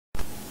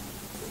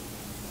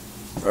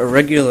A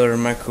regular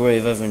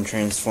microwave oven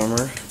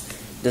transformer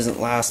doesn't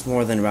last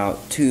more than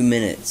about 2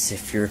 minutes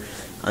if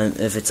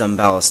it's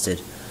unballasted.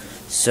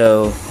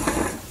 So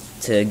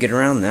to get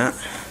around that,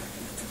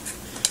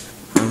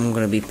 I'm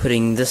going to be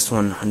putting this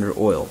one under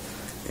oil,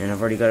 and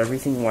I've already got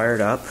everything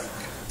wired up.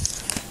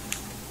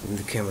 Move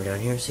the camera down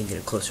here so you can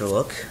get a closer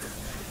look.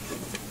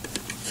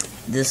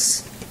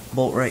 This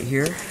bolt right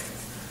here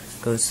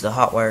goes to the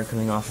hot wire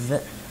coming off of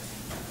it.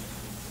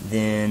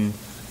 Then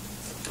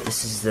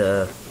this is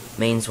the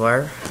mains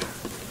wire,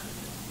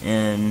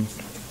 and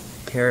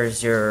here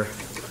is your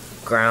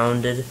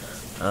grounded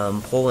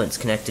pole, and it's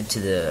connected to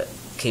the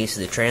case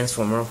of the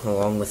transformer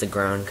along with the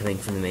ground coming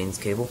from the mains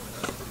cable.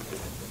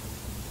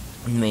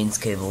 The mains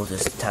cable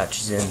just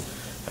attaches in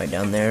right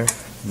down there,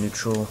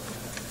 neutral,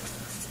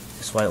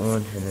 this white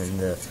one, and then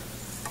the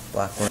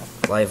black one,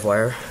 live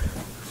wire.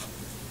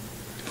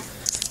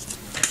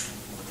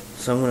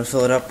 So I'm going to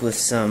fill it up with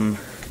some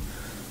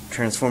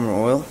transformer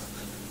oil,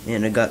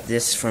 and I got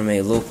this from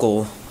a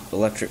local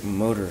electric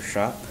motor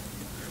shop.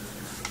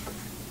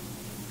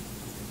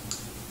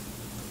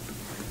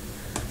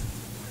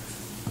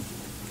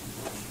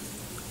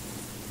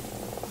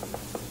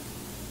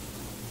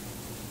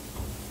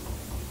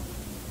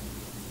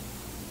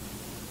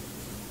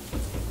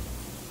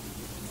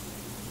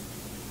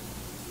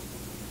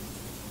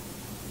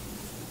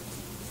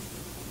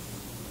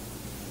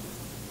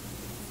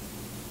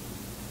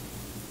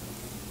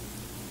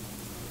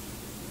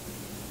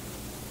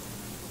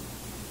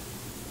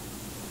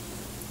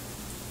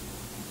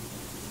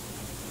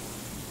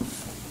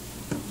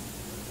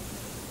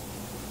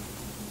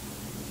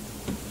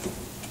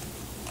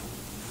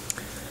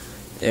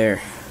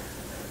 There.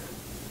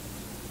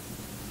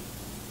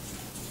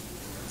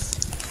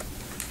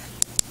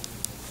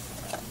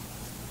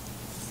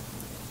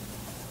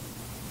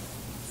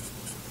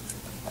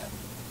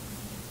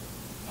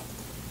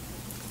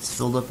 It's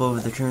filled up over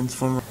the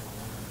transformer.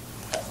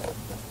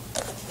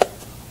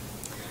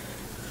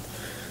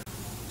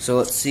 So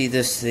let's see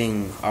this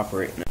thing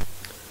operate now.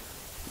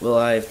 Well,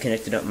 I've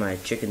connected up my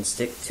chicken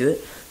stick to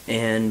it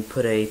and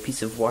put a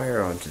piece of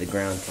wire onto the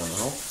ground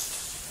terminal.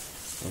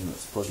 And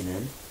let's plug it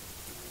in.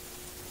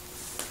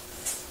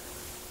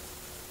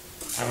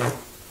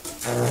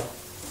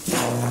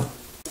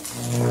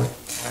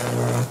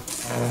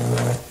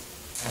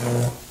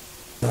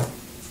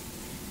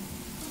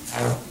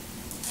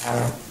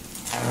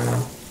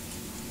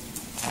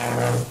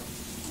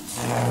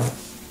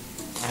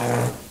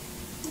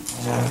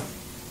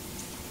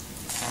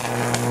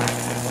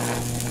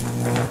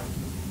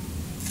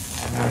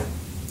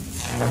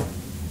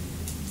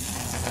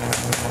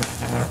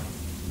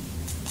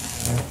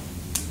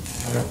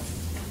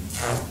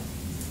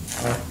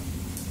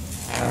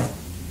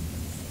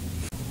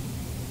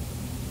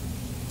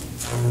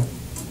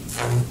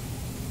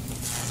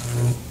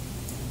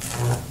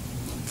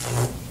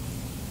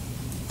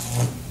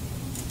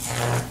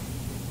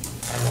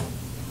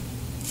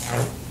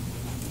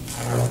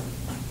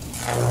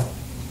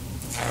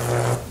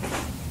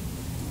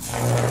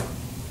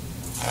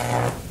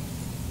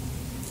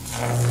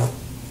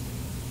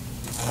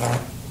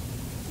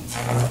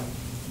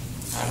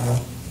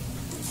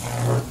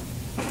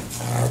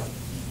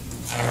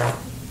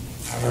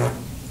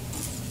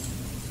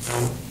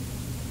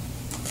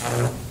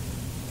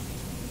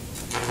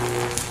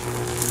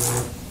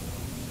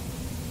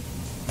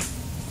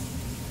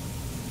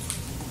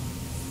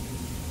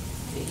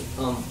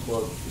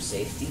 Unplug for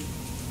safety.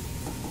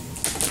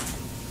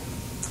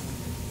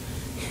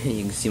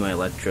 You can see my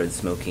electrode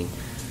smoking.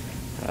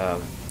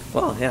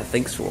 Well, yeah,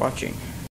 thanks for watching.